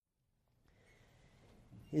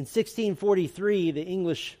In 1643, the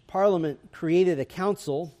English Parliament created a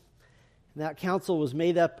council, and that council was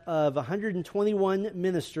made up of 121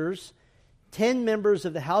 ministers, 10 members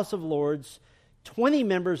of the House of Lords, 20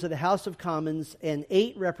 members of the House of Commons, and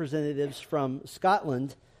 8 representatives from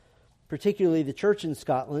Scotland, particularly the church in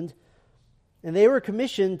Scotland. And they were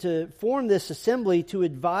commissioned to form this assembly to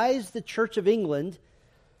advise the Church of England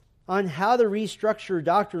on how to restructure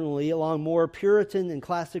doctrinally along more Puritan and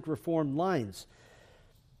classic Reformed lines.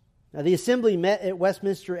 Now, the assembly met at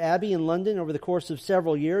Westminster Abbey in London over the course of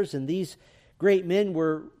several years, and these great men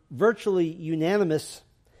were virtually unanimous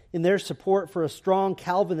in their support for a strong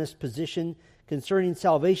Calvinist position concerning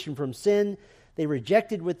salvation from sin. They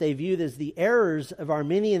rejected what they viewed as the errors of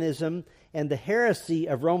Arminianism and the heresy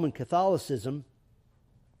of Roman Catholicism.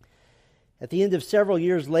 At the end of several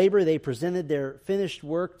years' labor, they presented their finished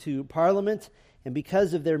work to Parliament, and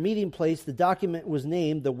because of their meeting place, the document was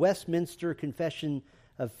named the Westminster Confession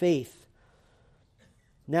of Faith.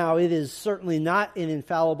 Now, it is certainly not an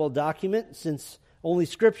infallible document, since only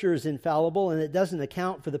Scripture is infallible, and it doesn't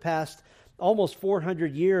account for the past almost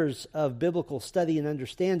 400 years of biblical study and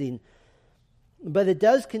understanding. But it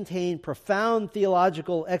does contain profound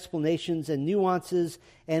theological explanations and nuances,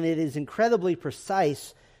 and it is incredibly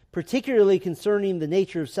precise, particularly concerning the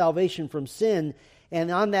nature of salvation from sin.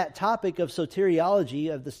 And on that topic of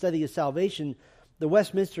soteriology, of the study of salvation, the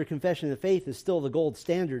Westminster Confession of Faith is still the gold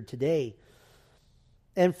standard today.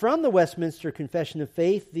 And from the Westminster Confession of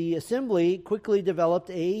Faith, the assembly quickly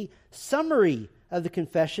developed a summary of the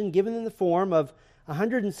confession given in the form of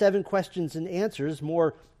 107 questions and answers,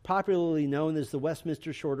 more popularly known as the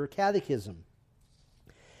Westminster Shorter Catechism.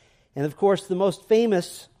 And of course, the most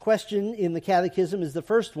famous question in the Catechism is the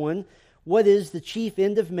first one: what is the chief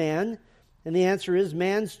end of man? And the answer is,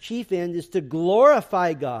 man's chief end is to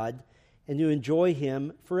glorify God and to enjoy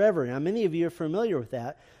Him forever. Now, many of you are familiar with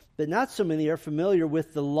that, but not so many are familiar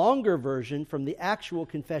with the longer version from the actual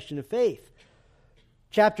Confession of Faith.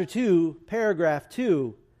 Chapter 2, paragraph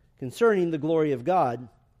 2, concerning the glory of God.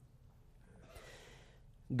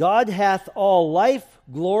 God hath all life,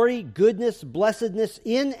 glory, goodness, blessedness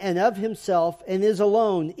in and of Himself, and is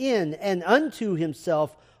alone in and unto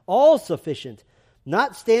Himself all sufficient,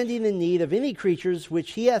 not standing in need of any creatures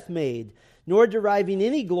which He hath made, nor deriving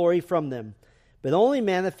any glory from them, but only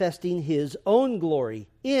manifesting His own glory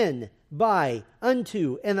in, by,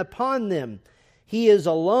 unto, and upon them. He is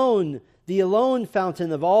alone, the alone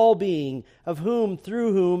fountain of all being, of whom,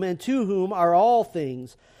 through whom, and to whom are all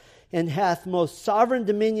things, and hath most sovereign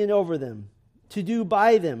dominion over them, to do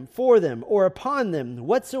by them, for them, or upon them,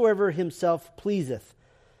 whatsoever Himself pleaseth.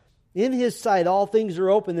 In His sight all things are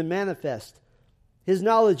open and manifest. His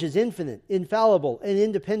knowledge is infinite, infallible, and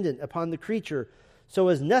independent upon the creature, so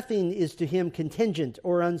as nothing is to Him contingent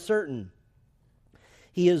or uncertain.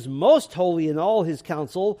 He is most holy in all His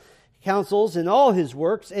counsels, in all His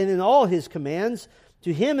works, and in all His commands.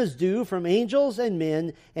 To Him is due from angels and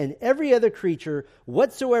men and every other creature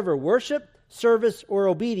whatsoever worship, service, or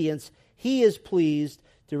obedience He is pleased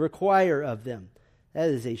to require of them. That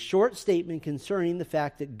is a short statement concerning the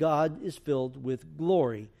fact that God is filled with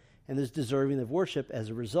glory and is deserving of worship as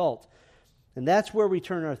a result. And that's where we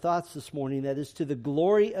turn our thoughts this morning, that is to the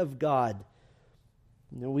glory of God.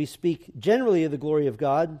 You know, we speak generally of the glory of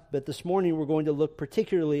God, but this morning we're going to look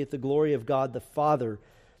particularly at the glory of God the Father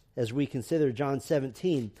as we consider John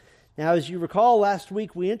 17. Now, as you recall, last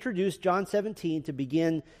week we introduced John 17 to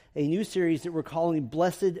begin a new series that we're calling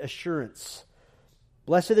Blessed Assurance.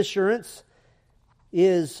 Blessed Assurance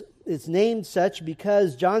it's named such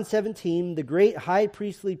because John 17, the great high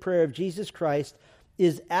priestly prayer of Jesus Christ,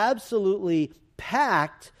 is absolutely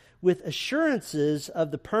packed with assurances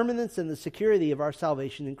of the permanence and the security of our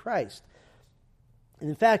salvation in Christ. And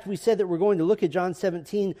in fact, we said that we're going to look at John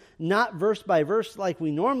 17 not verse by verse like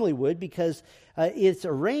we normally would, because it's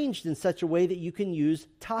arranged in such a way that you can use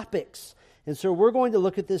topics. And so we're going to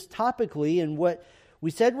look at this topically, and what we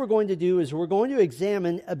said we're going to do is we're going to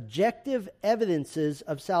examine objective evidences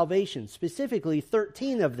of salvation, specifically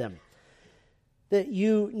 13 of them. That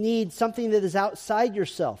you need something that is outside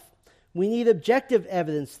yourself. We need objective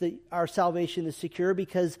evidence that our salvation is secure,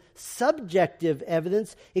 because subjective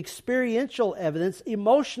evidence, experiential evidence,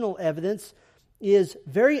 emotional evidence is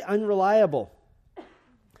very unreliable.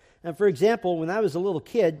 And for example, when I was a little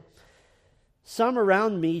kid, some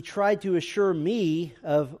around me tried to assure me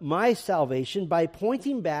of my salvation by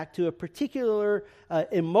pointing back to a particular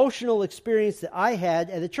emotional experience that I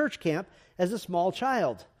had at a church camp as a small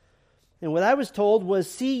child. And what I was told was,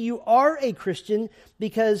 see, you are a Christian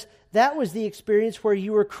because that was the experience where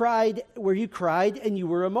you cried and you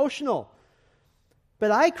were emotional. But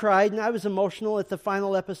I cried and I was emotional at the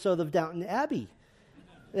final episode of Downton Abbey.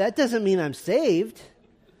 That doesn't mean I'm saved.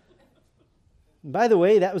 By the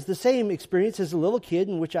way, that was the same experience as a little kid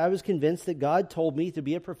in which I was convinced that God told me to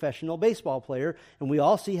be a professional baseball player, and we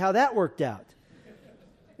all see how that worked out.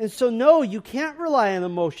 And so, no, you can't rely on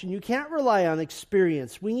emotion. You can't rely on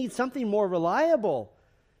experience. We need something more reliable.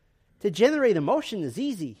 To generate emotion is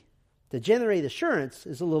easy. To generate assurance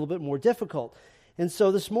is a little bit more difficult. And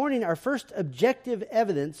so this morning, our first objective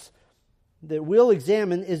evidence that we'll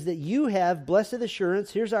examine is that you have blessed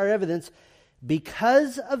assurance. Here's our evidence.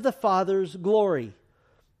 Because of the Father's glory.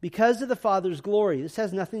 Because of the Father's glory. This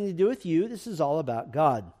has nothing to do with you. This is all about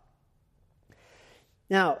God.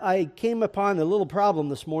 Now, I came upon a little problem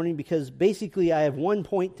this morning because basically I have one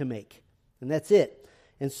point to make, and that's it.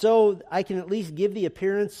 And so I can at least give the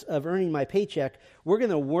appearance of earning my paycheck. We're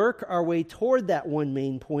going to work our way toward that one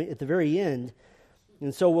main point at the very end.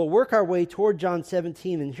 And so we'll work our way toward John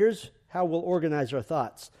 17, and here's how we'll organize our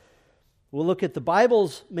thoughts. We'll look at the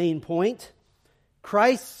Bible's main point,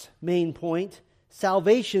 Christ's main point,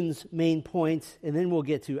 salvation's main point, and then we'll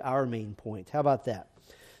get to our main point. How about that?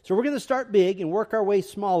 So we're going to start big and work our way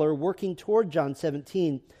smaller, working toward John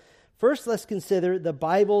 17. First, let's consider the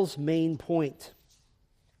Bible's main point.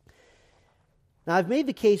 Now, I've made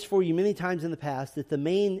the case for you many times in the past that the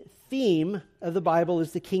main theme of the Bible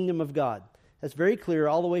is the kingdom of God. That's very clear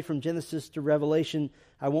all the way from Genesis to Revelation.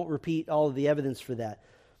 I won't repeat all of the evidence for that.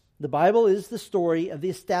 The Bible is the story of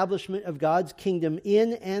the establishment of God's kingdom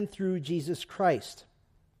in and through Jesus Christ.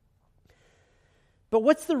 But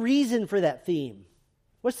what's the reason for that theme?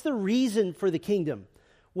 What's the reason for the kingdom?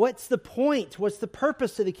 What's the point? What's the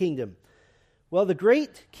purpose of the kingdom? Well, the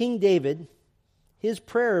great King David, his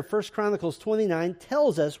prayer of 1 Chronicles 29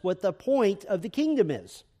 tells us what the point of the kingdom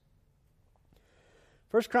is.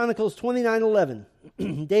 1 Chronicles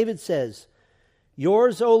 29:11, David says,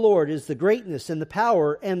 "Yours, O Lord, is the greatness and the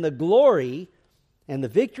power and the glory and the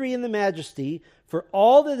victory and the majesty, for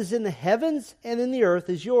all that is in the heavens and in the earth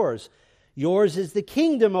is yours. Yours is the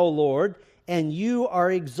kingdom, O Lord, and you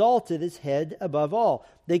are exalted as head above all."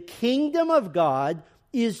 The kingdom of God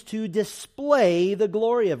is to display the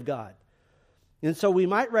glory of God. And so we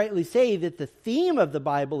might rightly say that the theme of the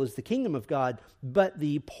Bible is the kingdom of God, but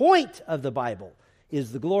the point of the Bible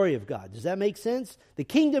is the glory of God. Does that make sense? The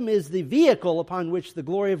kingdom is the vehicle upon which the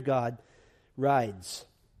glory of God rides.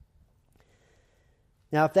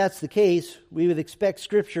 Now, if that's the case, we would expect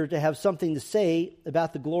Scripture to have something to say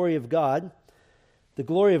about the glory of God. The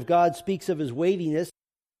glory of God speaks of His weightiness,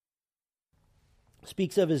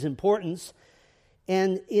 speaks of His importance,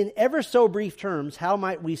 and in ever so brief terms, how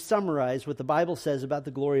might we summarize what the Bible says about the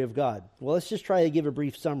glory of God? Well, let's just try to give a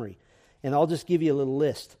brief summary, and I'll just give you a little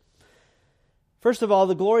list. First of all,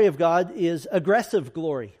 the glory of God is aggressive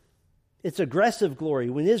glory. It's aggressive glory.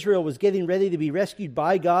 When Israel was getting ready to be rescued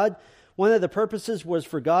by God, one of the purposes was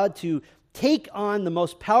for God to take on the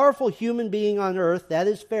most powerful human being on earth, that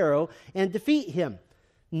is Pharaoh, and defeat him.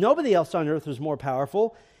 Nobody else on earth was more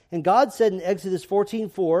powerful. And God said in Exodus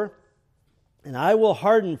 14:4, "And I will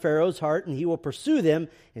harden Pharaoh's heart, and he will pursue them."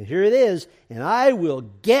 And here it is, "And I will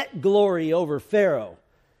get glory over Pharaoh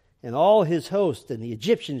and all his host, and the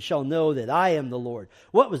Egyptians shall know that I am the Lord."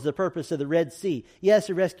 What was the purpose of the Red Sea? Yes,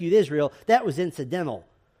 it rescued Israel. That was incidental.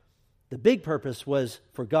 The big purpose was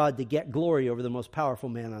for God to get glory over the most powerful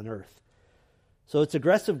man on earth. So it's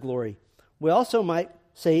aggressive glory. We also might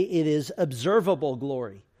say it is observable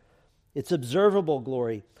glory. It's observable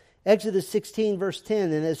glory. Exodus 16, verse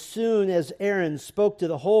 10, "And as soon as Aaron spoke to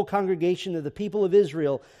the whole congregation of the people of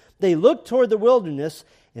Israel, they looked toward the wilderness,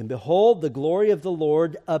 and behold, the glory of the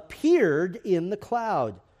Lord appeared in the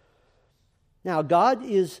cloud." Now, God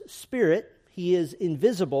is spirit. He is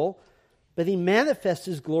invisible, but He manifests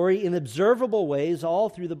His glory in observable ways all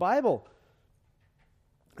through the Bible.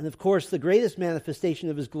 And of course, the greatest manifestation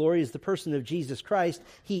of His glory is the person of Jesus Christ.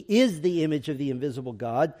 He is the image of the invisible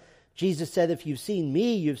God. Jesus said, "If you've seen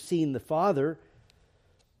me, you've seen the Father."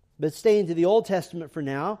 But staying to the Old Testament for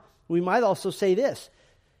now, we might also say this.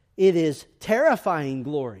 It is terrifying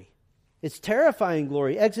glory. It's terrifying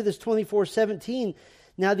glory. Exodus 24:17,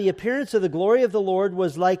 "Now the appearance of the glory of the Lord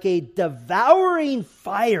was like a devouring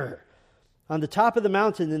fire on the top of the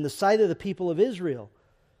mountain in the sight of the people of Israel."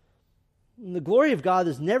 And the glory of God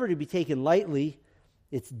is never to be taken lightly.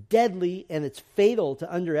 It's deadly and it's fatal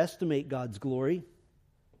to underestimate God's glory.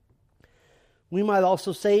 We might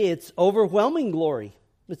also say it's overwhelming glory.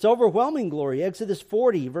 It's overwhelming glory. Exodus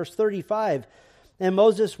 40, verse 35, "And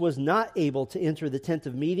Moses was not able to enter the tent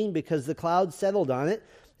of meeting because the cloud settled on it,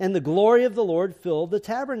 and the glory of the Lord filled the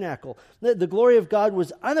tabernacle." The glory of God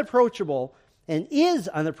was unapproachable, and is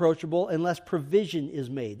unapproachable unless provision is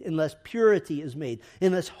made, unless purity is made,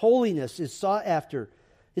 unless holiness is sought after.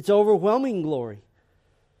 It's overwhelming glory.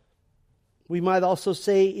 We might also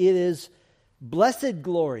say it is blessed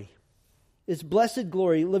glory. It's blessed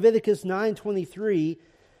glory. Leviticus 9:23,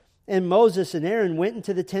 and Moses and Aaron went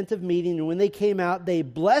into the tent of meeting, and when they came out, they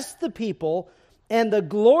blessed the people, and the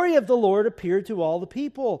glory of the Lord appeared to all the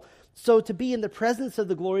people. So to be in the presence of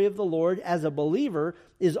the glory of the Lord as a believer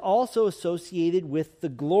is also associated with the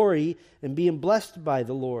glory and being blessed by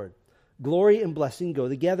the Lord. Glory and blessing go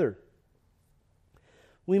together.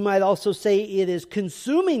 We might also say it is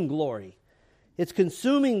consuming glory. It's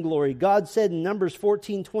consuming glory. God said in Numbers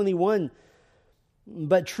 14:21,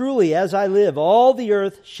 "But truly, as I live, all the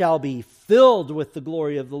earth shall be filled with the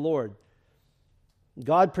glory of the Lord."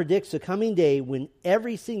 God predicts a coming day when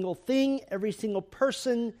every single thing, every single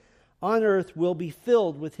person on earth will be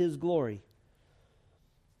filled with His glory.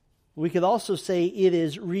 We could also say it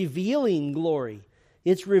is revealing glory.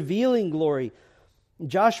 It's revealing glory.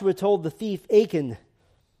 Joshua told the thief Achan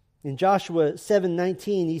in Joshua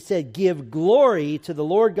 7:19, he said, "Give glory to the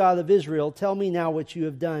Lord God of Israel. Tell me now what you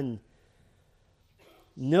have done."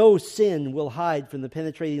 No sin will hide from the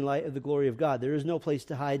penetrating light of the glory of God. There is no place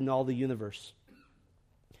to hide in all the universe.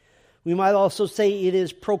 We might also say it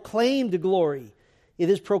is proclaimed glory. It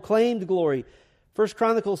is proclaimed glory. 1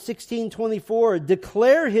 Chronicles 16:24,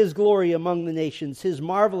 declare His glory among the nations, His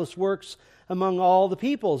marvelous works among all the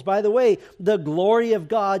peoples. By the way, the glory of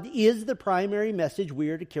God is the primary message we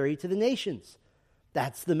are to carry to the nations.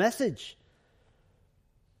 That's the message.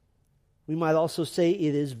 We might also say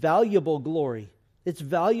it is valuable glory. It's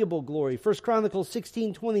valuable glory. 1 Chronicles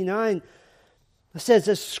 16:29 says,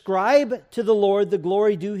 ascribe to the Lord the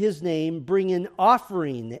glory due His name, bring an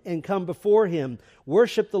offering and come before Him.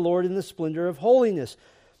 Worship the Lord in the splendor of holiness.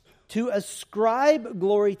 To ascribe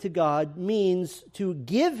glory to God means to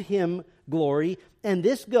give Him glory, and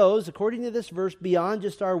this goes, according to this verse, beyond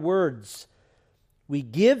just our words. We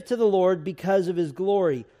give to the Lord because of His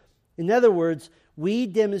glory. In other words, we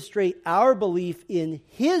demonstrate our belief in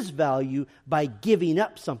His value by giving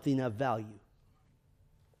up something of value.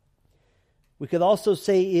 We could also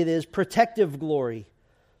say it is protective glory.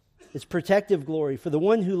 It's protective glory. For the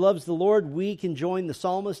one who loves the Lord, we can join the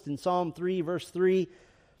psalmist in Psalm 3, verse 3,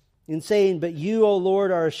 in saying, "But you, O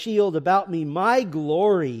Lord, are a shield about me, my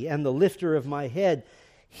glory, and the lifter of my head."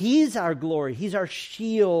 He's our glory. He's our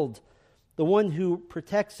shield, the one who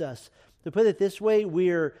protects us. To put it this way,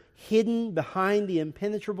 we're hidden behind the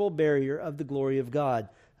impenetrable barrier of the glory of God,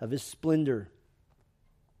 of His splendor.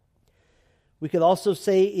 We could also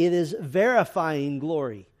say it is verifying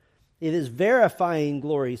glory. It is verifying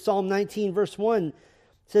glory. Psalm 19, verse 1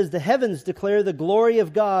 says, "The heavens declare the glory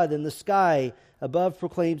of God, and the sky above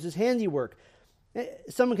proclaims His handiwork."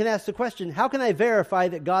 Someone can ask the question, how can I verify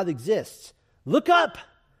that God exists? Look up!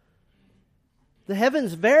 The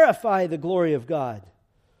heavens verify the glory of God.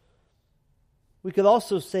 We could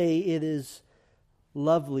also say it is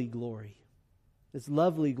lovely glory. It's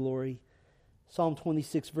lovely glory. Psalm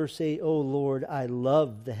 26, verse 8, "O Lord, I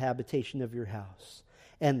love the habitation of your house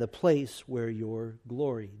and the place where your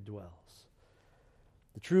glory dwells."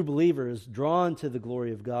 The true believer is drawn to the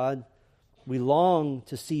glory of God. We long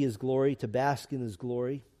to see His glory, to bask in His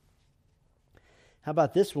glory. How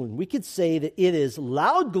about this one? We could say that it is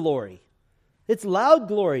loud glory. It's loud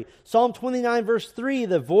glory. Psalm 29, verse 3,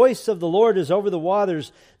 "The voice of the Lord is over the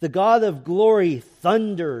waters. The God of glory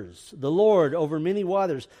thunders. The Lord over many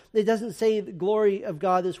waters." It doesn't say the glory of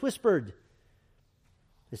God is whispered.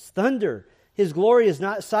 It's thunder. His glory is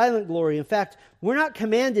not silent glory. In fact, we're not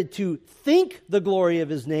commanded to think the glory of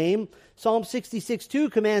His name. Psalm 66:2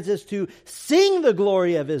 commands us to sing the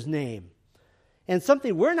glory of His name. And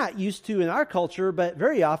something we're not used to in our culture, but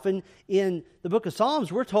very often in the book of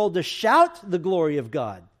Psalms, we're told to shout the glory of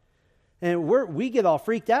God. And we get all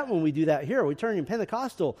freaked out when we do that here. We turn in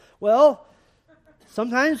Pentecostal. Well,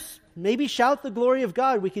 sometimes maybe shout the glory of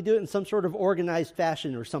God. We could do it in some sort of organized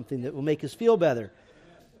fashion or something that will make us feel better.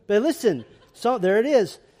 But listen, so there it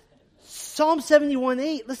is. Psalm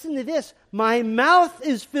 71:8, listen to this. "My mouth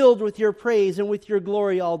is filled with your praise and with your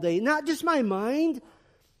glory all day." Not just my mind.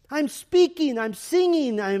 I'm speaking, I'm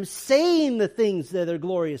singing, I'm saying the things that are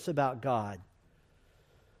glorious about God.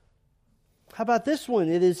 How about this one?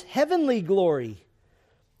 It is heavenly glory.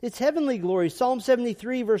 It's heavenly glory. Psalm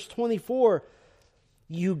 73, verse 24.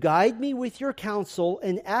 "You guide me with your counsel,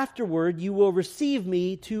 and afterward you will receive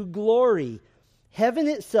me to glory." Heaven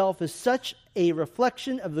itself is such a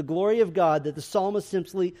reflection of the glory of God that the psalmist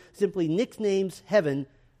simply nicknames heaven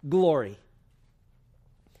glory.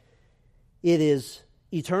 It is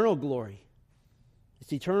eternal glory.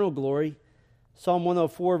 It's eternal glory. Psalm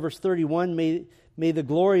 104, verse 31, may the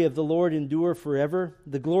glory of the Lord endure forever.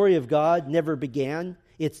 The glory of God never began,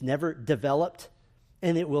 it's never developed,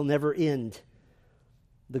 and it will never end.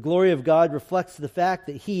 The glory of God reflects the fact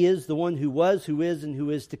that He is the one who was, who is, and who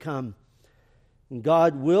is to come. And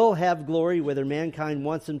God will have glory whether mankind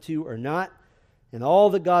wants Him to or not. And all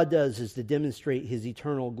that God does is to demonstrate His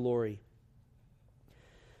eternal glory.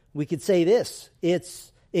 We could say this,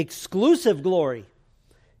 it's exclusive glory.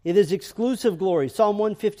 It is exclusive glory. Psalm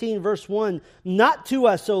 115, verse 1, not to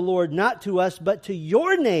us, O Lord, not to us, but to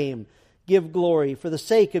your name give glory for the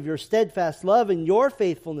sake of your steadfast love and your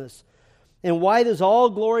faithfulness. And why does all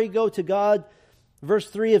glory go to God? Verse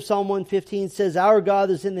 3 of Psalm 115 says, our God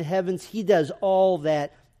is in the heavens. He does all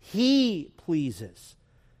that He pleases.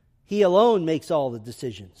 He alone makes all the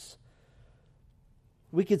decisions.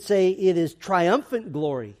 We could say it is triumphant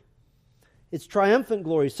glory. It's triumphant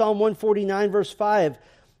glory. Psalm 149, verse 5,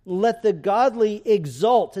 let the godly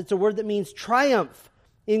exult. It's a word that means triumph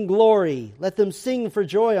in glory. Let them sing for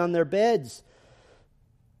joy on their beds.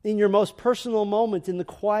 In your most personal moment, in the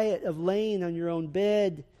quiet of laying on your own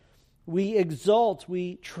bed, we exult,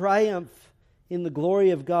 we triumph in the glory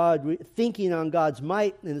of God, thinking on God's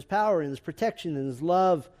might and His power and His protection and His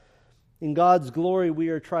love. In God's glory, we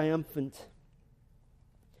are triumphant.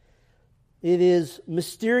 It is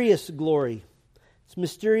mysterious glory. It's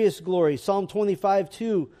mysterious glory. Psalm 25,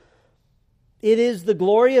 2. It is the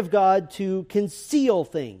glory of God to conceal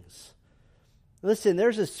things. Listen,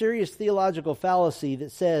 there's a serious theological fallacy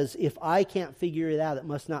that says, if I can't figure it out, it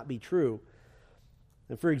must not be true.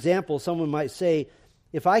 And for example, someone might say,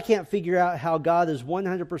 if I can't figure out how God is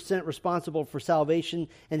 100% responsible for salvation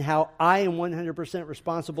and how I am 100%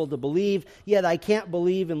 responsible to believe, yet I can't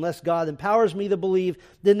believe unless God empowers me to believe,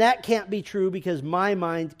 then that can't be true because my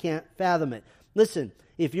mind can't fathom it. Listen,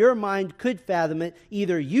 if your mind could fathom it,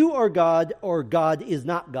 either you are God or God is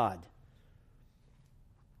not God.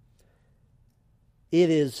 It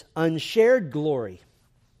is unshared glory.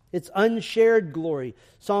 It's unshared glory.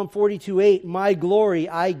 Psalm 42:8, my glory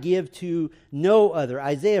I give to no other.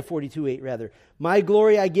 Isaiah 42:8 rather. My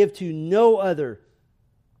glory I give to no other.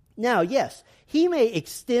 Now, yes, He may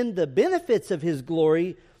extend the benefits of His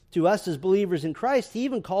glory to us as believers in Christ. He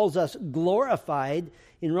even calls us glorified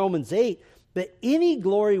in Romans 8. But any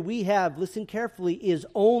glory we have, listen carefully, is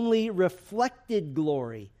only reflected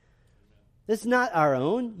glory. It's not our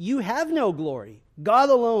own. You have no glory. God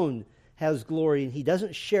alone has glory, and He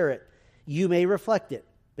doesn't share it. You may reflect it,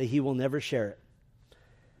 but He will never share it.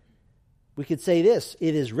 We could say this,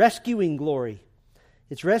 it is rescuing glory.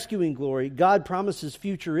 It's rescuing glory. God promises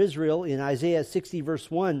future Israel in Isaiah 60,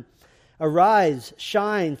 verse 1, arise,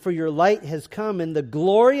 shine, for your light has come, and the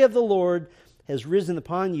glory of the Lord has risen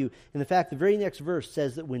upon you. And in fact, the very next verse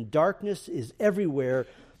says that when darkness is everywhere,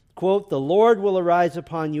 quote, the Lord will arise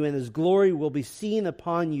upon you, and His glory will be seen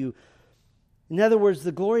upon you. In other words,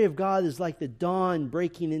 the glory of God is like the dawn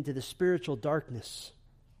breaking into the spiritual darkness.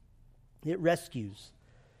 It rescues.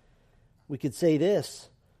 We could say this,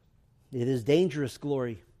 it is dangerous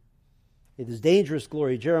glory. It is dangerous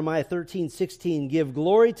glory. Jeremiah 13:16, give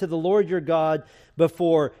glory to the Lord your God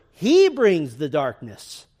before He brings the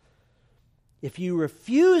darkness. If you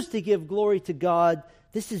refuse to give glory to God,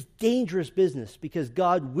 this is dangerous business because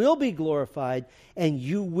God will be glorified and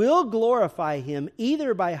you will glorify Him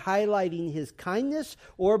either by highlighting His kindness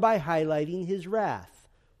or by highlighting His wrath.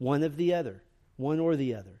 One or the other.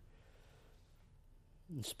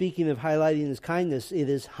 And speaking of highlighting His kindness, it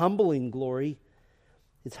is humbling glory.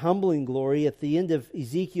 It's humbling glory. At the end of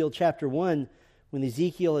Ezekiel chapter 1, when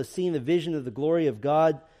Ezekiel has seen the vision of the glory of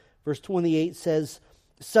God, verse 28 says,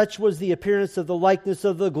 such was the appearance of the likeness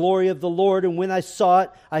of the glory of the Lord, and when I saw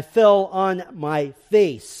it, I fell on my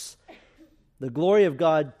face. The glory of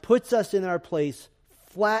God puts us in our place,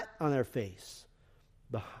 flat on our face,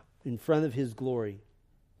 in front of His glory.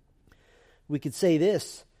 We could say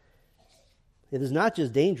this, it is not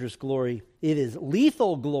just dangerous glory, it is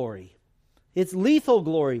lethal glory. It's lethal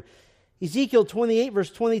glory. Ezekiel 28,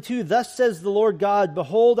 verse 22, thus says the Lord God,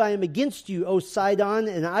 behold, I am against you, O Sidon,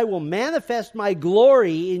 and I will manifest my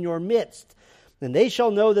glory in your midst. And they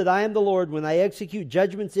shall know that I am the Lord when I execute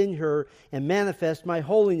judgments in her and manifest my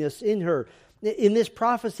holiness in her. In this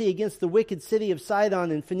prophecy against the wicked city of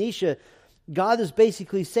Sidon and Phoenicia, God is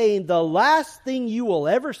basically saying, the last thing you will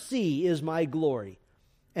ever see is my glory,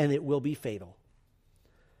 and it will be fatal.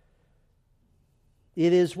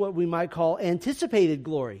 It is what we might call anticipated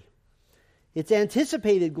glory. It's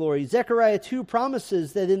anticipated glory. Zechariah 2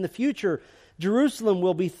 promises that in the future, Jerusalem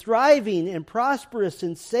will be thriving and prosperous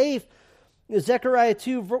and safe. Zechariah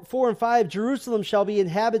 2, 4 and 5, Jerusalem shall be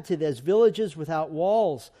inhabited as villages without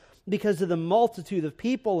walls. because of the multitude of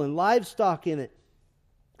people and livestock in it.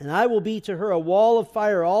 And I will be to her a wall of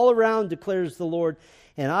fire all around, declares the Lord,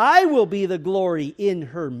 and I will be the glory in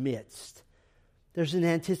her midst. There's an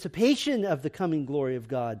anticipation of the coming glory of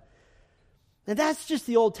God. And that's just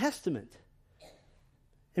the Old Testament.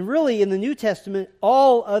 And really, in the New Testament,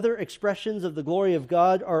 all other expressions of the glory of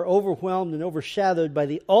God are overwhelmed and overshadowed by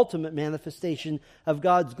the ultimate manifestation of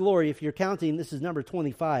God's glory. If you're counting, this is number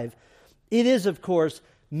 25. It is, of course,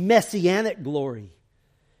 messianic glory.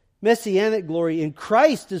 Messianic glory in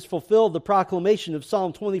Christ is fulfilled the proclamation of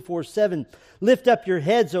Psalm 24:7. Lift up your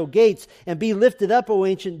heads, O gates, and be lifted up, O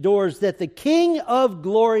ancient doors, that the King of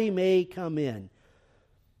glory may come in.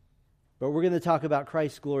 But we're going to talk about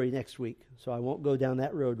Christ's glory next week, so I won't go down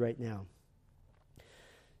that road right now.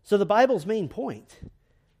 So the Bible's main point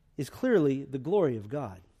is clearly the glory of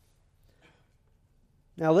God.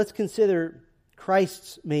 Now let's consider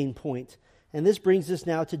Christ's main point. And this brings us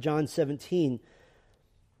now to John 17.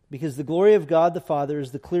 Because the glory of God the Father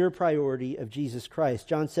is the clear priority of Jesus Christ.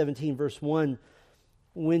 John 17, verse 1,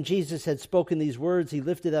 when Jesus had spoken these words, he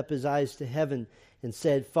lifted up his eyes to heaven and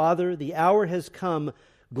said, Father, the hour has come,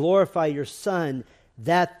 glorify your Son,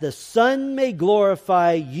 that the Son may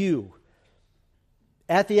glorify you.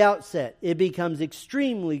 At the outset, it becomes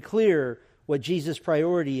extremely clear what Jesus'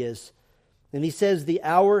 priority is. And he says, the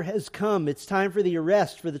hour has come. It's time for the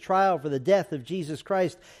arrest, for the trial, for the death of Jesus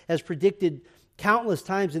Christ, as predicted countless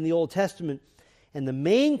times in the Old Testament. And the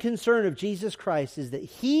main concern of Jesus Christ is that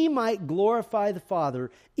he might glorify the Father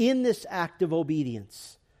in this act of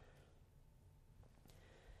obedience.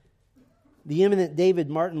 The eminent David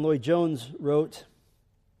Martin Lloyd-Jones wrote,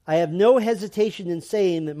 I have no hesitation in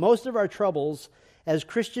saying that most of our troubles as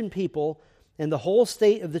Christian people and the whole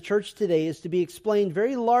state of the church today is to be explained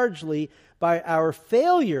very largely by our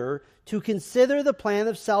failure to consider the plan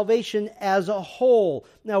of salvation as a whole.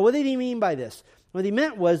 Now, what did he mean by this? What he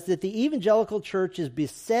meant was that the evangelical church is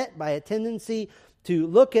beset by a tendency to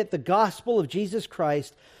look at the gospel of Jesus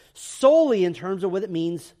Christ solely in terms of what it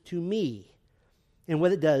means to me and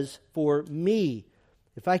what it does for me.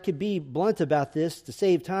 If I could be blunt about this to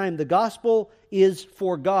save time, the gospel is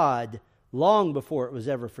for God long before it was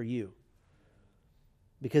ever for you.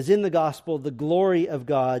 Because in the gospel, the glory of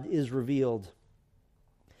God is revealed.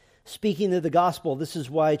 Speaking of the gospel, this is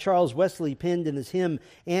why Charles Wesley penned in his hymn,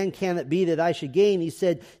 And Can It Be That I Should Gain? He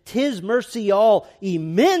said, 'Tis mercy all,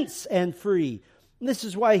 immense and free. And this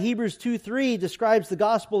is why Hebrews 2:3 describes the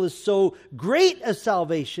gospel as so great a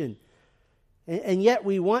salvation. And yet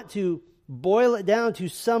we want to boil it down to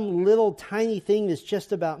some little tiny thing that's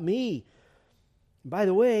just about me. By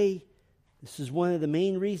the way, this is one of the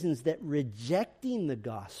main reasons that rejecting the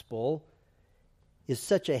gospel is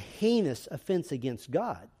such a heinous offense against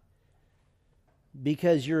God.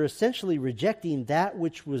 Because you're essentially rejecting that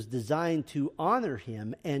which was designed to honor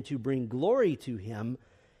Him and to bring glory to Him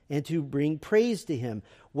and to bring praise to Him.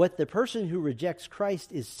 What the person who rejects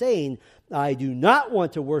Christ is saying, I do not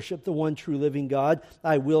want to worship the one true living God.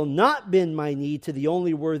 I will not bend my knee to the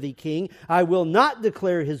only worthy King. I will not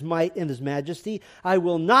declare His might and His majesty. I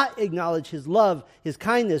will not acknowledge His love, His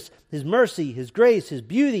kindness, His mercy, His grace, His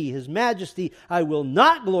beauty, His majesty. I will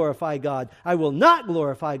not glorify God. I will not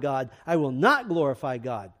glorify God. I will not glorify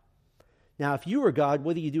God. Now, if you were God,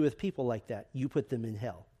 what do you do with people like that? You put them in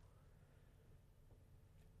hell.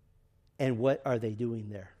 And what are they doing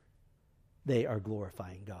there? They are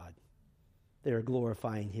glorifying God. They are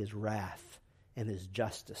glorifying His wrath and His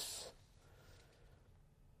justice.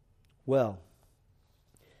 Well,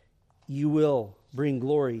 you will bring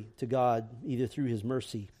glory to God either through His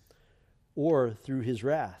mercy or through His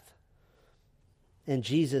wrath. And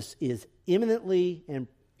Jesus is imminently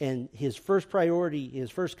and His first priority,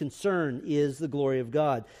 His first concern is the glory of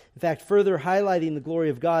God. In fact, further highlighting the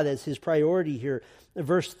glory of God as His priority here,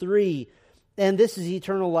 verse 3, and this is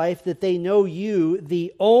eternal life, that they know you,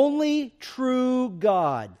 the only true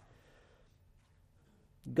God.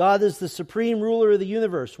 God is the supreme ruler of the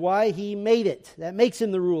universe. Why? He made it. That makes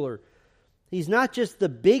Him the ruler. He's not just the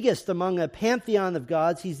biggest among a pantheon of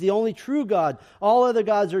gods. He's the only true God. All other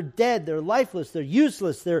gods are dead. They're lifeless. They're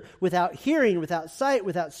useless. They're without hearing, without sight,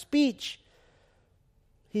 without speech.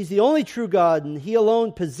 He's the only true God, and He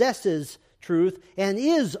alone possesses truth and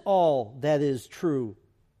is all that is true.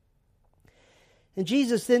 And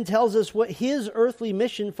Jesus then tells us what His earthly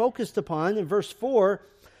mission focused upon in verse 4.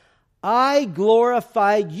 I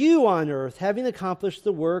glorified you on earth, having accomplished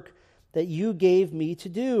the work that you gave me to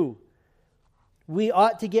do. We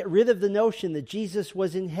ought to get rid of the notion that Jesus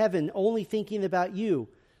was in heaven only thinking about you.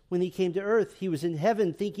 When He came to earth, He was in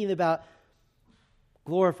heaven thinking about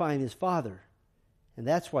glorifying His Father. And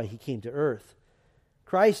that's why He came to earth.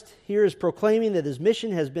 Christ here is proclaiming that his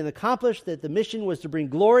mission has been accomplished, that the mission was to bring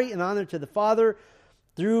glory and honor to the Father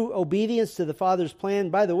through obedience to the Father's plan.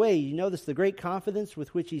 By the way, you notice the great confidence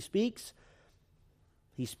with which he speaks?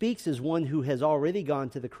 He speaks as one who has already gone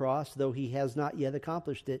to the cross, though he has not yet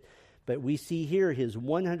accomplished it. But we see here his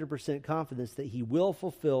 100% confidence that he will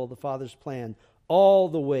fulfill the Father's plan all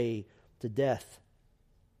the way to death.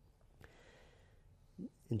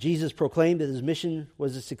 And Jesus proclaimed that his mission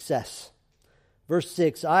was a success. Verse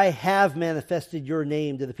 6, I have manifested your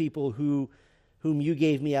name to the people whom you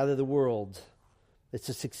gave me out of the world. It's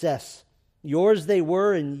a success. Yours they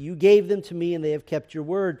were, and you gave them to me, and they have kept your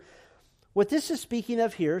word. What this is speaking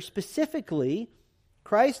of here, specifically,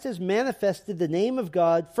 Christ has manifested the name of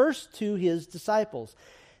God first to his disciples.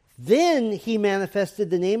 Then he manifested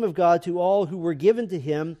the name of God to all who were given to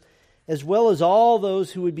him, as well as all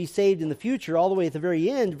those who would be saved in the future. All the way at the very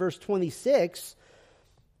end, verse 26,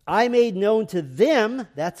 I made known to them,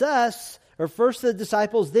 that's us, or first the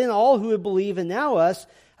disciples, then all who would believe, and now us,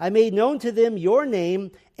 I made known to them your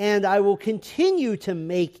name, and I will continue to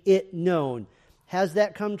make it known. Has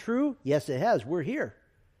that come true? Yes, it has. We're here.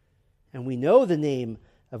 And we know the name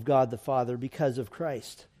of God the Father because of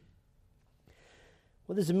Christ.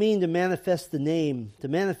 What does it mean to manifest the name? To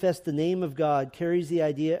manifest the name of God carries the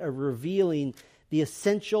idea of revealing the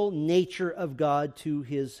essential nature of God to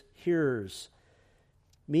his hearers.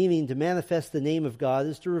 Meaning, to manifest the name of God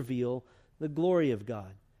is to reveal the glory of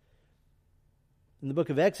God. In the book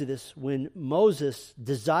of Exodus, when Moses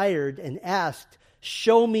desired and asked,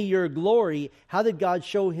 show me your glory, how did God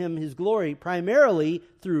show him his glory? Primarily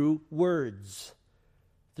through words,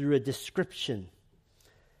 through a description.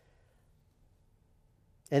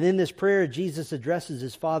 And in this prayer, Jesus addresses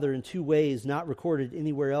his Father in two ways not recorded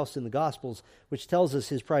anywhere else in the Gospels, which tells us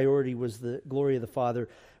his priority was the glory of the Father.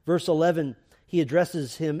 Verse 11, he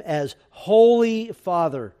addresses him as Holy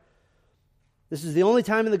Father. This is the only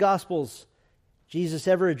time in the Gospels Jesus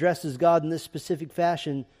ever addresses God in this specific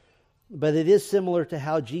fashion, but it is similar to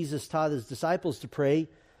how Jesus taught his disciples to pray.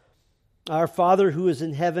 Our Father who is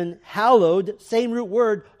in heaven, hallowed, same root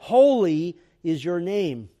word, holy is your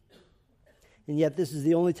name. And yet this is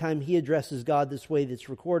the only time he addresses God this way that's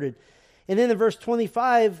recorded. And then in verse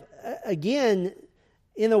 25, again,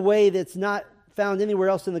 in a way that's not found anywhere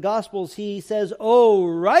else in the Gospels, he says, O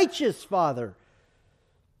righteous Father.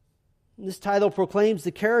 This title proclaims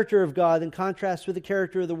the character of God in contrast with the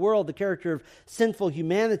character of the world, the character of sinful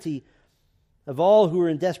humanity, of all who are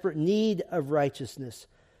in desperate need of righteousness.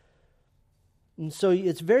 And so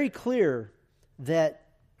it's very clear that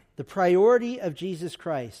the priority of Jesus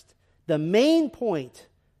Christ, the main point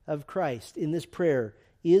of Christ in this prayer,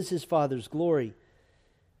 is his Father's glory.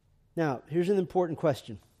 Now, here's an important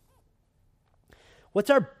question. What's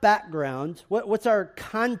our background? What's our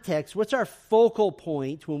context? What's our focal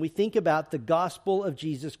point when we think about the gospel of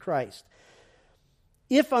Jesus Christ?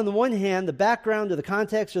 If, on the one hand, the background or the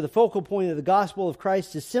context or the focal point of the gospel of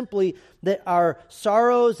Christ is simply that our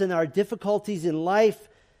sorrows and our difficulties in life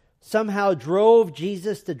somehow drove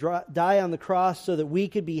Jesus to die on the cross so that we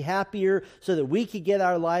could be happier, so that we could get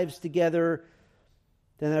our lives together,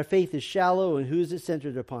 then our faith is shallow, and who is it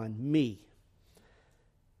centered upon? Me.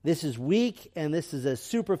 This is weak, and this is a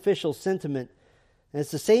superficial sentiment. And it's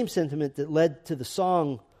the same sentiment that led to the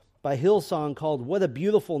song by Hillsong called What a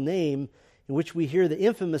Beautiful Name, in which we hear the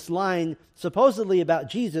infamous line, supposedly about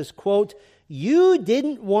Jesus, quote, you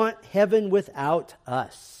didn't want heaven without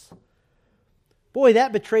us. Boy,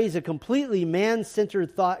 that betrays a completely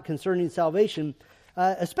man-centered thought concerning salvation,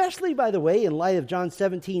 especially, by the way, in light of John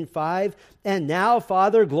 17:5. And now,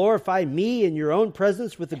 Father, glorify me in your own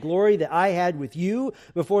presence with the glory that I had with you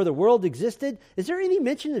before the world existed. Is there any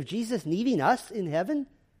mention of Jesus needing us in heaven?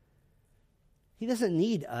 He doesn't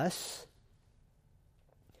need us.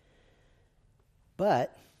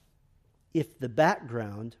 But if the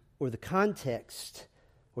background or the context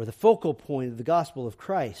or the focal point of the gospel of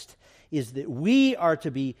Christ is that we are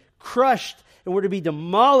to be crushed and we're to be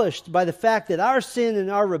demolished by the fact that our sin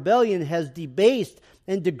and our rebellion has debased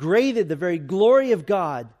and degraded the very glory of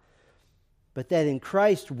God, but that in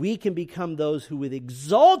Christ we can become those who would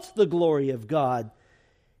exalt the glory of God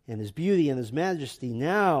and his beauty and his majesty.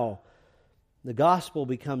 Now, the gospel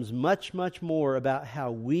becomes much, much more about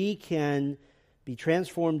how we can be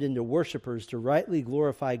transformed into worshipers to rightly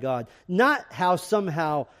glorify God. Not how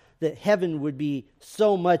somehow that heaven would be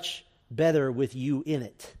so much better with you in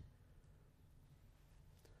it.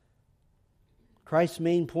 Christ's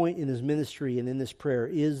main point in his ministry and in this prayer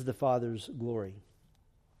is the Father's glory.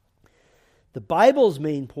 The Bible's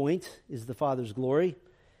main point is the Father's glory.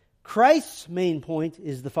 Christ's main point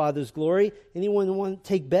is the Father's glory. Anyone want to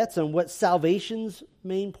take bets on what salvation's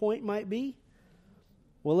main point might be?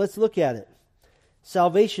 Well, let's look at it.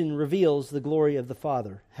 Salvation reveals the glory of the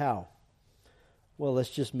Father. How? Well,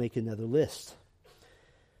 let's just make another list.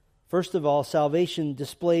 First of all, salvation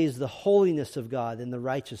displays the holiness of God and the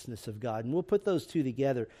righteousness of God. And we'll put those two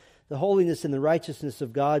together. The holiness and the righteousness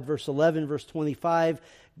of God. Verse 11, verse 25,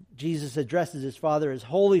 Jesus addresses his Father as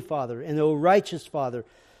Holy Father and O righteous Father.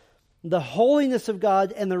 The holiness of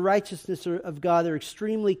God and the righteousness of God are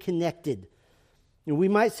extremely connected. And we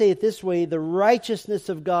might say it this way: the righteousness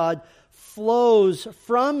of God flows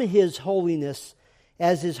from His holiness,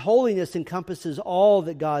 as His holiness encompasses all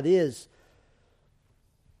that God is.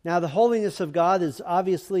 Now, the holiness of God is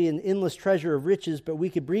obviously an endless treasure of riches, but we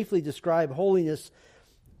could briefly describe holiness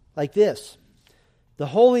like this. The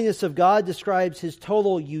holiness of God describes His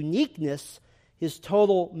total uniqueness, His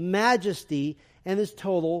total majesty, and His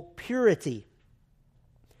total purity.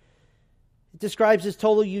 It describes His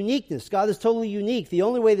total uniqueness. God is totally unique. The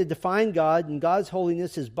only way to define God and God's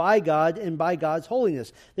holiness is by God and by God's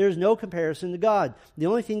holiness. There is no comparison to God. The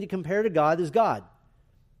only thing to compare to God is God.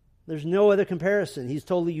 There's no other comparison. He's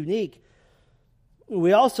totally unique.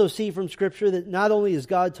 We also see from Scripture that not only is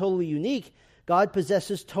God totally unique, God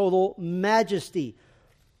possesses total majesty.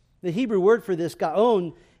 The Hebrew word for this,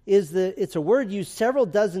 gaon, it's a word used several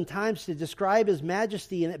dozen times to describe His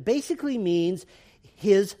majesty, and it basically means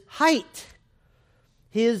His height,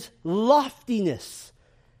 His loftiness.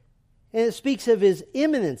 And it speaks of His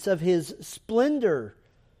imminence, of His splendor.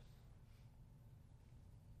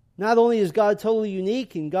 Not only is God totally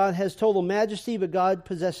unique and God has total majesty, but God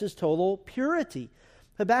possesses total purity.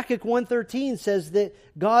 Habakkuk 1:13 says that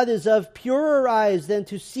God is of purer eyes than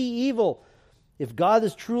to see evil. If God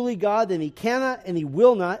is truly God, then He cannot and He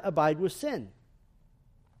will not abide with sin.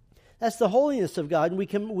 That's the holiness of God.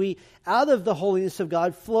 And we out of the holiness of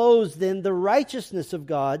God flows then the righteousness of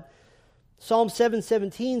God. Psalm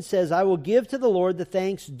 7:17 says, I will give to the Lord the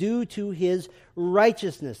thanks due to His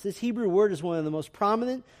righteousness. This Hebrew word is one of the most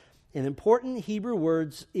prominent and important Hebrew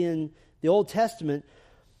words in the Old Testament.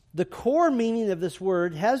 The core meaning of this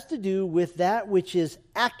word has to do with that which is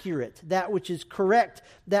accurate, that which is correct,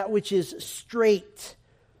 that which is straight.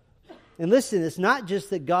 And listen, it's not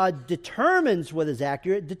just that God determines what is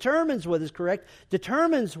accurate, determines what is correct,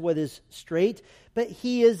 determines what is straight, but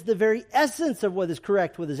He is the very essence of what is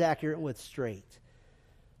correct, what is accurate, and what's straight.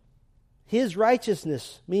 His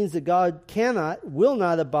righteousness means that God cannot, will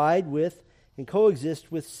not abide with, and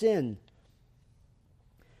coexist with sin.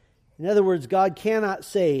 In other words, God cannot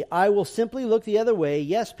say, I will simply look the other way.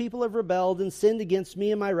 Yes, people have rebelled and sinned against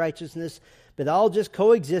me and my righteousness, but I'll just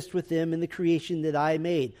coexist with them in the creation that I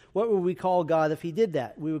made. What would we call God if He did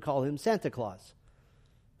that? We would call Him Santa Claus.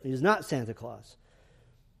 He is not Santa Claus.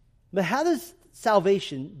 But how does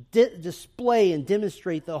salvation display and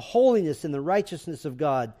demonstrate the holiness and the righteousness of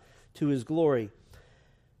God to His glory?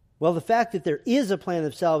 Well, the fact that there is a plan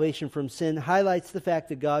of salvation from sin highlights the fact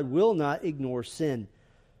that God will not ignore sin.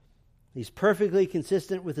 He's perfectly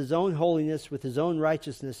consistent with His own holiness, with His own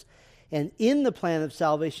righteousness. And in the plan of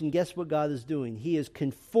salvation, guess what God is doing? He is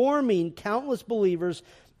conforming countless believers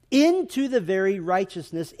into the very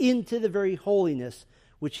righteousness, into the very holiness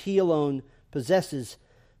which He alone possesses,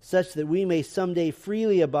 such that we may someday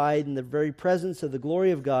freely abide in the very presence of the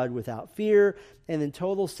glory of God without fear and in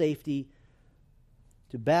total safety,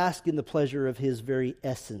 to bask in the pleasure of His very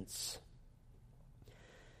essence.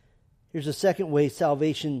 Here's a second way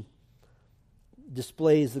salvation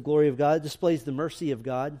displays the glory of God. It displays the mercy of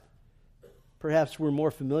God. Perhaps we're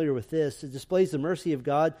more familiar with this. It displays the mercy of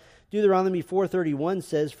God. Deuteronomy 4:31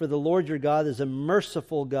 says, For the Lord your God is a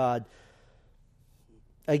merciful God.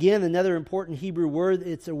 Again, another important Hebrew word.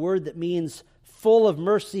 It's a word that means full of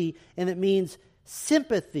mercy, and it means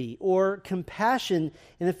sympathy or compassion.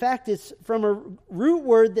 And in fact, it's from a root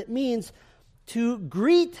word that means to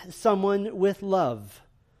greet someone with love.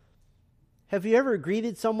 Have you ever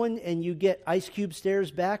greeted someone and you get ice cube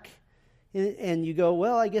stares back? And you go,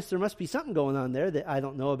 well, I guess there must be something going on there that I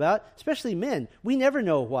don't know about. Especially men. We never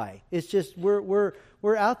know why. It's just we're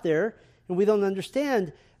out there and we don't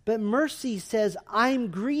understand. But mercy says,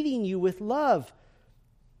 I'm greeting you with love.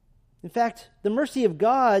 In fact, the mercy of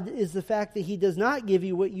God is the fact that He does not give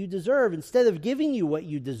you what you deserve. Instead of giving you what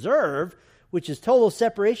you deserve, which is total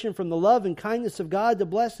separation from the love and kindness of God to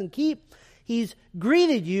bless and keep, He's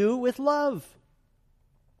greeted you with love.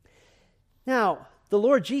 Now, the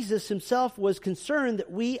Lord Jesus Himself was concerned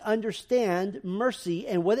that we understand mercy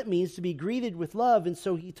and what it means to be greeted with love, and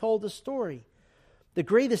so He told a story. The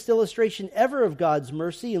greatest illustration ever of God's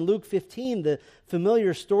mercy in Luke 15, the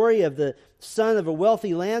familiar story of the son of a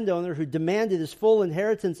wealthy landowner who demanded his full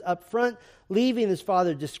inheritance up front, leaving his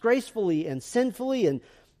father disgracefully and sinfully. And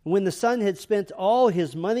when the son had spent all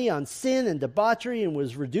his money on sin and debauchery and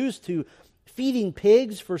was reduced to feeding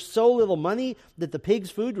pigs for so little money that the pig's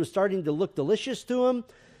food was starting to look delicious to him,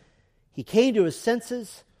 he came to his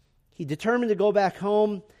senses. He determined to go back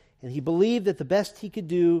home, and he believed that the best he could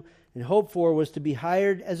do and hope for was to be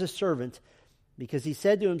hired as a servant, because he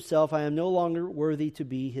said to himself, I am no longer worthy to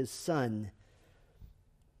be his son.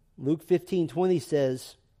 Luke 15:20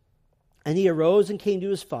 says, and he arose and came to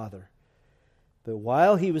his father. But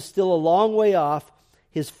while he was still a long way off,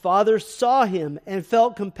 his father saw him and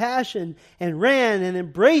felt compassion and ran and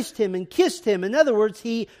embraced him and kissed him. In other words,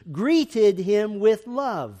 he greeted him with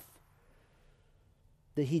love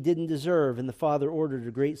that he didn't deserve, and the father ordered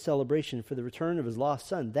a great celebration for the return of his lost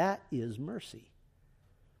son. That is mercy.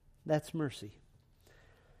 That's mercy.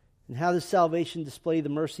 And how does salvation display the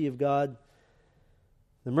mercy of God?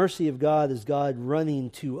 The mercy of God is God running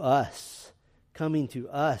to us, coming to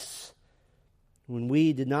us when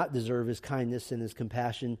we did not deserve his kindness and his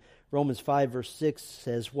compassion. Romans 5 verse 6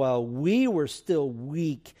 says, while we were still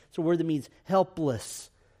weak, it's a word that means helpless,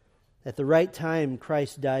 at the right time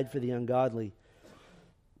Christ died for the ungodly.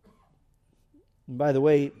 And by the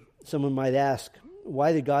way, someone might ask,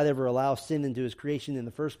 why did God ever allow sin into his creation in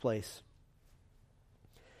the first place?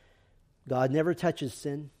 God never touches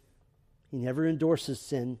sin. He never endorses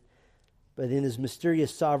sin. But in his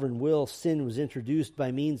mysterious sovereign will, sin was introduced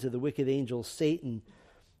by means of the wicked angel Satan.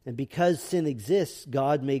 And because sin exists,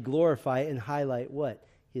 God may glorify and highlight what?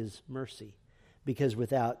 His mercy. Because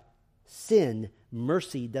without sin,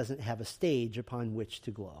 mercy doesn't have a stage upon which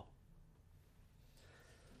to glow.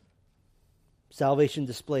 Salvation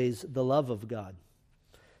displays the love of God.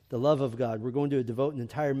 The love of God. We're going to devote an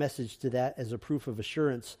entire message to that as a proof of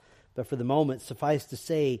assurance. But for the moment, suffice to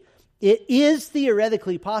say, it is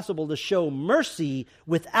theoretically possible to show mercy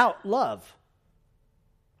without love.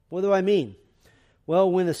 What do I mean? Well,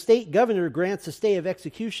 when a state governor grants a stay of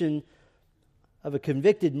execution of a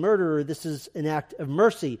convicted murderer, this is an act of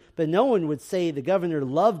mercy. But no one would say the governor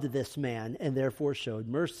loved this man and therefore showed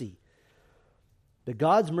mercy. But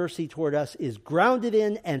God's mercy toward us is grounded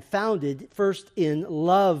in and founded first in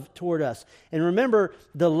love toward us. And remember,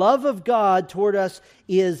 the love of God toward us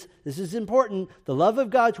is, this is important, the love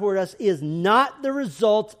of God toward us is not the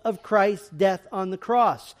result of Christ's death on the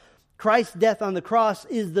cross. Christ's death on the cross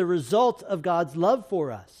is the result of God's love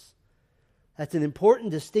for us. That's an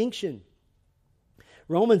important distinction.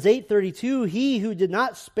 Romans 8:32, he who did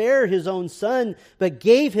not spare his own son, but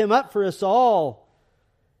gave him up for us all,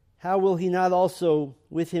 how will he not also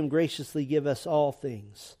with him graciously give us all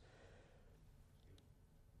things?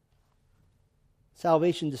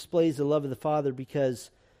 Salvation displays the love of the Father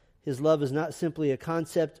because his love is not simply a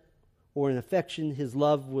concept or an affection. His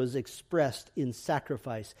love was expressed in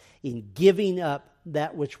sacrifice, in giving up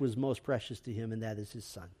that which was most precious to him, and that is his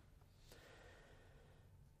Son.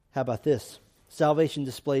 How about this? Salvation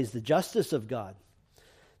displays the justice of God.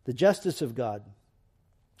 The justice of God.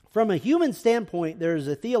 From a human standpoint, there is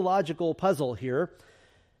a theological puzzle here.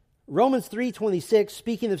 Romans 3:26,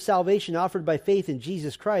 speaking of salvation offered by faith in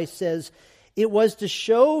Jesus Christ, says, it was to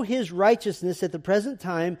show his righteousness at the present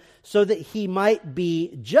time so that he might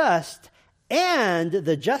be just and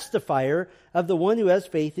the justifier of the one who has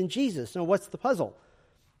faith in Jesus. Now, what's the puzzle?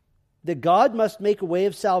 That God must make a way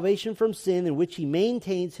of salvation from sin in which he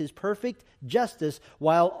maintains his perfect justice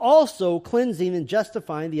while also cleansing and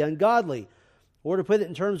justifying the ungodly. Or to put it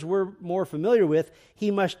in terms we're more familiar with, he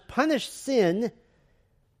must punish sin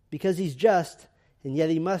because he's just, and yet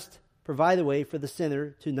he must provide a way for the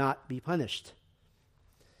sinner to not be punished.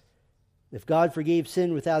 If God forgave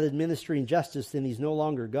sin without administering justice, then he's no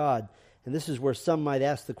longer God. And this is where some might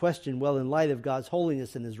ask the question, well, in light of God's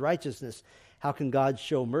holiness and his righteousness, how can God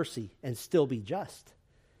show mercy and still be just?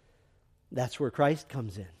 That's where Christ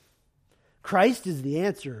comes in. Christ is the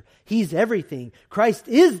answer. He's everything. Christ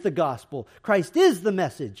is the gospel. Christ is the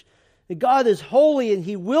message. God is holy and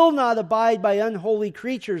he will not abide by unholy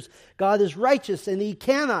creatures. God is righteous and he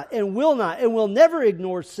cannot and will never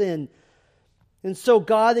ignore sin. And so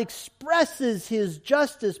God expresses his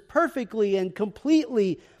justice perfectly and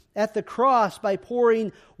completely at the cross by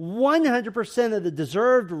pouring 100% of the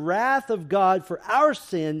deserved wrath of God for our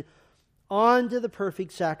sin onto the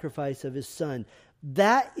perfect sacrifice of his Son.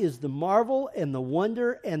 That is the marvel and the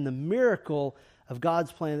wonder and the miracle of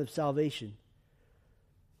God's plan of salvation.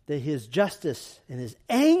 That his justice and his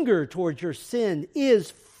anger towards your sin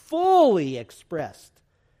is fully expressed.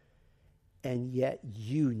 And yet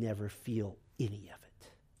you never feel any of it.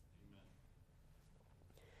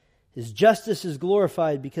 His justice is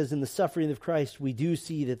glorified because in the suffering of Christ we do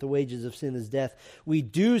see that the wages of sin is death. We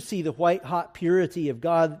do see the white-hot purity of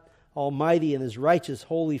God Almighty and His righteous,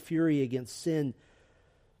 holy fury against sin.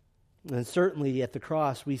 And certainly at the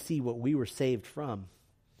cross we see what we were saved from.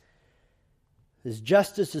 His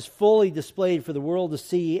justice is fully displayed for the world to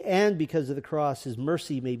see, and because of the cross, His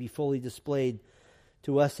mercy may be fully displayed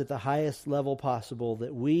to us at the highest level possible,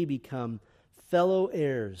 that we become fellow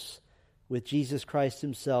heirs with Jesus Christ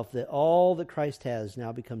Himself, that all that Christ has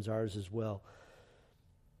now becomes ours as well.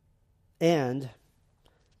 And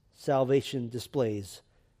salvation displays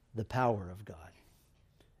the power of God.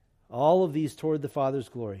 All of these toward the Father's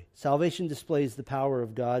glory. Salvation displays the power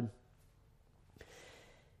of God.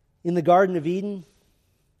 In the Garden of Eden,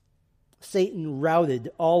 Satan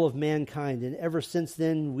routed all of mankind, and ever since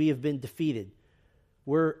then we have been defeated.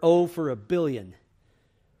 We're 0 for a billion.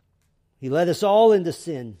 He led us all into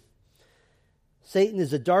sin. Satan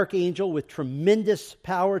is a dark angel with tremendous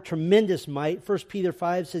power, tremendous might. 1 Peter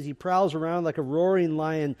 5 says he prowls around like a roaring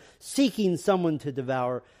lion, seeking someone to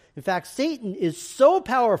devour. In fact, Satan is so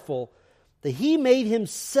powerful that he made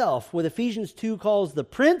himself what Ephesians 2 calls the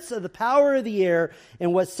prince of the power of the air,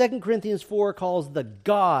 and what 2 Corinthians 4 calls the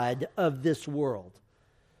God of this world.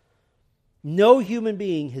 No human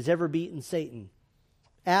being has ever beaten Satan.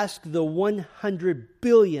 Ask the 100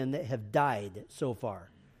 billion that have died so far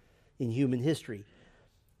in human history.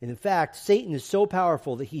 And in fact, Satan is so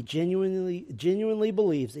powerful that he genuinely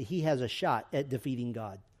believes that he has a shot at defeating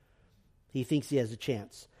God. He thinks he has a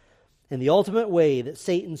chance. And the ultimate way that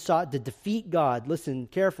Satan sought to defeat God, listen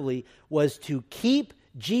carefully, was to keep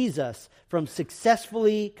Jesus from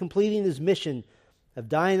successfully completing his mission of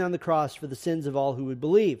dying on the cross for the sins of all who would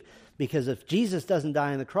believe. Because if Jesus doesn't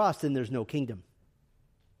die on the cross, then there's no kingdom.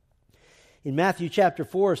 In Matthew chapter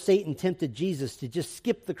 4, Satan tempted Jesus to just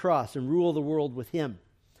skip the cross and rule the world with him.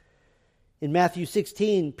 In Matthew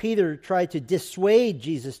 16, Peter tried to dissuade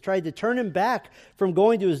Jesus, tried to turn him back from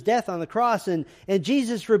going to his death on the cross, and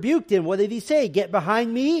Jesus rebuked him. What did he say? Get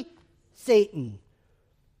behind me, Satan.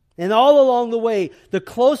 And all along the way, the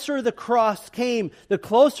closer the cross came, the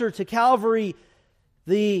closer to Calvary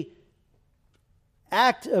the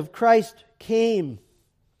act of Christ came.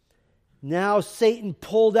 Now Satan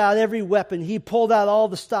pulled out every weapon. He pulled out all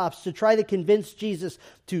the stops to try to convince Jesus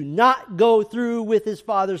to not go through with his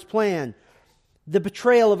Father's plan. The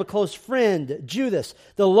betrayal of a close friend, Judas,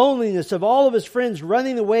 the loneliness of all of his friends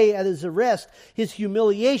running away at his arrest, his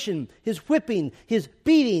humiliation, his whipping, his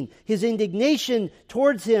beating, his indignation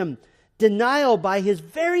towards him, denial by his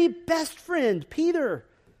very best friend, Peter.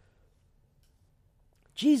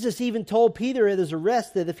 Jesus even told Peter at his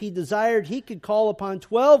arrest that if he desired, he could call upon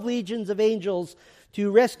 12 legions of angels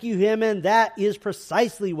to rescue him, and that is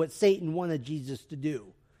precisely what Satan wanted Jesus to do.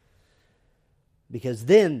 Because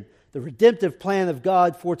then the redemptive plan of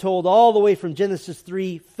God, foretold all the way from Genesis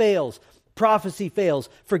 3, fails. Prophecy fails.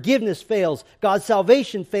 Forgiveness fails. God's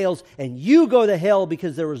salvation fails. And you go to hell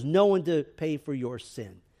because there was no one to pay for your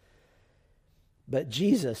sin. But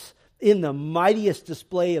Jesus, in the mightiest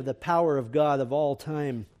display of the power of God of all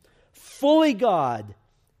time, fully God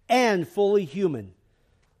and fully human,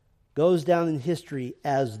 goes down in history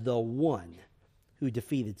as the one who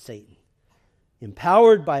defeated Satan.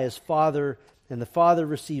 Empowered by his Father, and the Father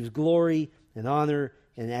receives glory and honor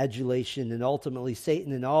and adulation, and ultimately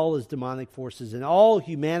Satan and all his demonic forces and all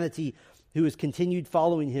humanity who has continued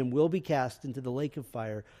following him will be cast into the lake of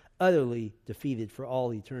fire, utterly defeated for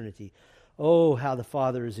all eternity. Oh, how the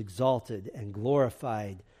Father is exalted and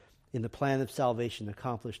glorified in the plan of salvation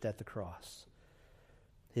accomplished at the cross.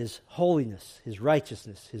 His holiness, His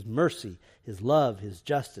righteousness, His mercy, His love, His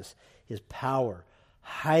justice, His power,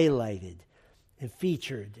 highlighted and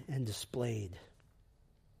featured and displayed.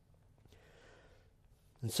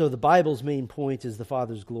 And so the Bible's main point is the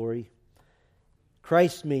Father's glory.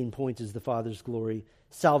 Christ's main point is the Father's glory.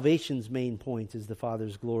 Salvation's main point is the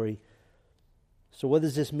Father's glory. So what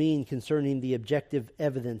does this mean concerning the objective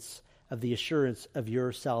evidence of the assurance of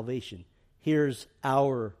your salvation? Here's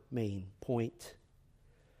our main point.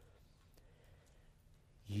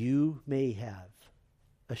 You may have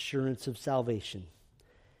assurance of salvation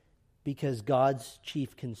because God's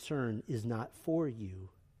chief concern is not for you.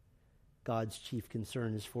 God's chief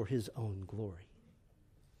concern is for His own glory.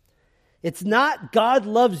 It's not God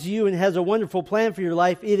loves you and has a wonderful plan for your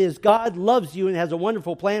life. It is God loves you and has a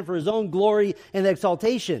wonderful plan for His own glory and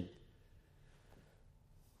exaltation.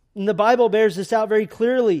 And the Bible bears this out very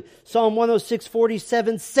clearly. Psalm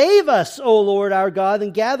 106:47, save us, O Lord our God,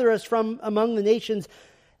 and gather us from among the nations,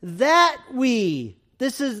 that we,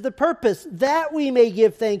 this is the purpose, that we may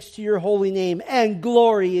give thanks to your holy name and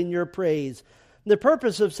glory in your praise. The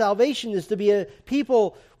purpose of salvation is to be a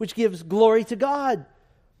people which gives glory to God.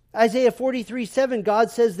 Isaiah 43:7, God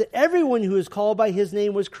says that everyone who is called by His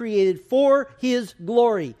name was created for His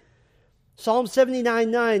glory. Psalm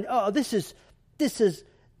 79:9, this is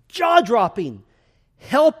jaw-dropping.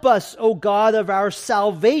 Help us, O God of our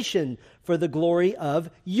salvation, for the glory of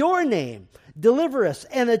your name. Deliver us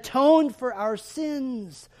and atone for our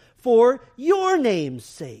sins for your name's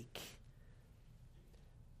sake.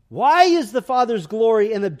 Why is the Father's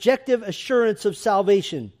glory an objective assurance of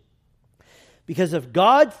salvation? Because if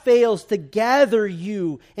God fails to gather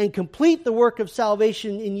you and complete the work of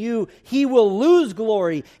salvation in you, He will lose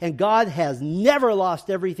glory, and God has never lost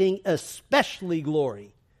everything, especially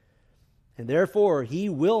glory. And therefore, He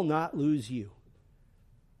will not lose you.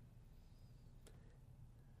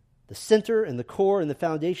 The center and the core and the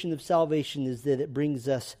foundation of salvation is that it brings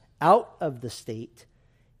us out of the state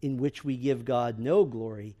in which we give God no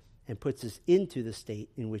glory and puts us into the state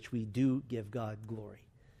in which we do give God glory.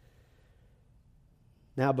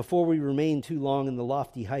 Now, before we remain too long in the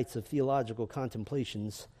lofty heights of theological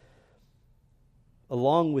contemplations,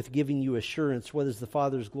 along with giving you assurance, what does the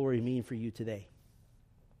Father's glory mean for you today?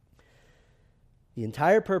 The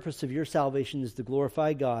entire purpose of your salvation is to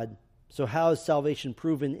glorify God. So how is salvation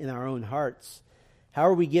proven in our own hearts? How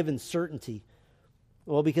are we given certainty?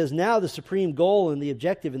 Well, because now the supreme goal and the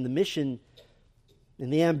objective and the mission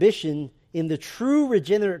and the ambition in the true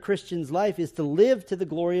regenerate Christian's life is to live to the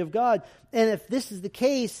glory of God. And if this is the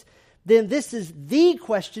case, then this is the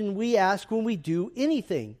question we ask when we do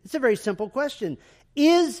anything. It's a very simple question.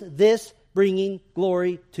 Is this bringing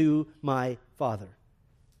glory to my Father?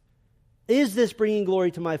 Is this bringing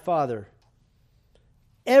glory to my Father?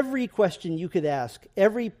 Every question you could ask,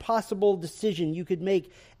 every possible decision you could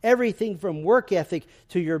make, everything from work ethic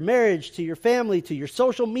to your marriage, to your family, to your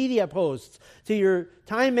social media posts, to your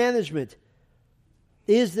time management.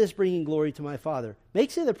 Is this bringing glory to my Father?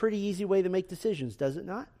 Makes it a pretty easy way to make decisions, does it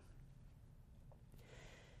not?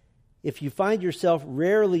 If you find yourself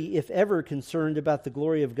rarely, if ever, concerned about the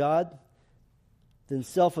glory of God, then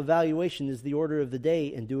self-evaluation is the order of the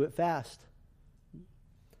day, and do it fast.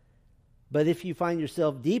 But if you find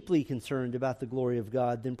yourself deeply concerned about the glory of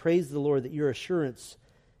God, then praise the Lord that your assurance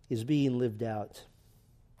is being lived out.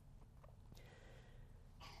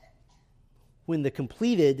 When the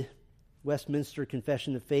completed Westminster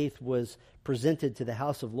Confession of Faith was presented to the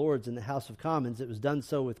House of Lords and the House of Commons, it was done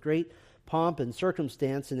so with great pomp and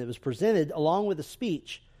circumstance, and it was presented along with a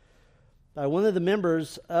speech by one of the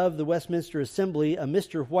members of the Westminster Assembly, a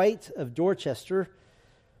Mr. White of Dorchester.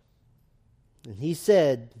 And he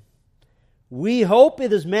said, "We hope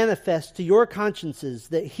it is manifest to your consciences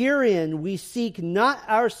that herein we seek not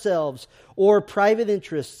ourselves or private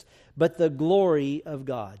interests, but the glory of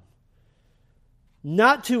God.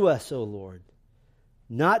 Not to us, O Lord,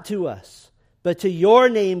 not to us, but to your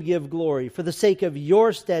name give glory for the sake of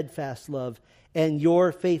your steadfast love and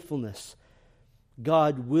your faithfulness."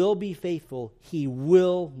 God will be faithful. He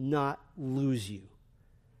will not lose you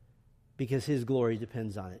because His glory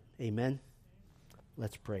depends on it. Amen?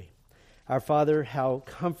 Let's pray. Our Father, how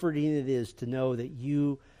comforting it is to know that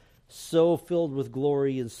you, so filled with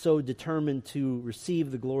glory and so determined to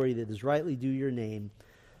receive the glory that is rightly due your name,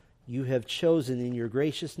 you have chosen in your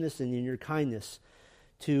graciousness and in your kindness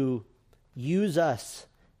to use us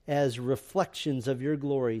as reflections of your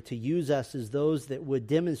glory, to use us as those that would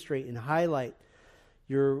demonstrate and highlight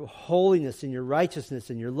your holiness and your righteousness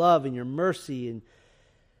and your love and your mercy and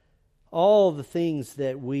all the things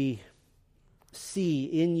that we see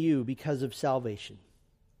in you because of salvation.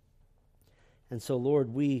 And so,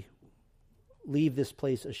 Lord, we leave this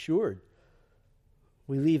place assured.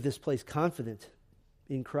 We leave this place confident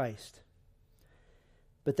in Christ.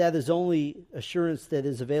 But that is only assurance that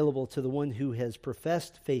is available to the one who has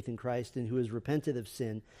professed faith in Christ and who has repented of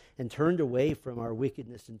sin and turned away from our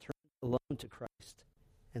wickedness and turned alone to Christ,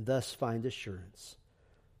 and thus find assurance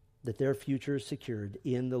that their future is secured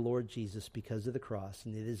in the Lord Jesus because of the cross.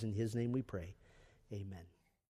 And it is in His name we pray. Amen.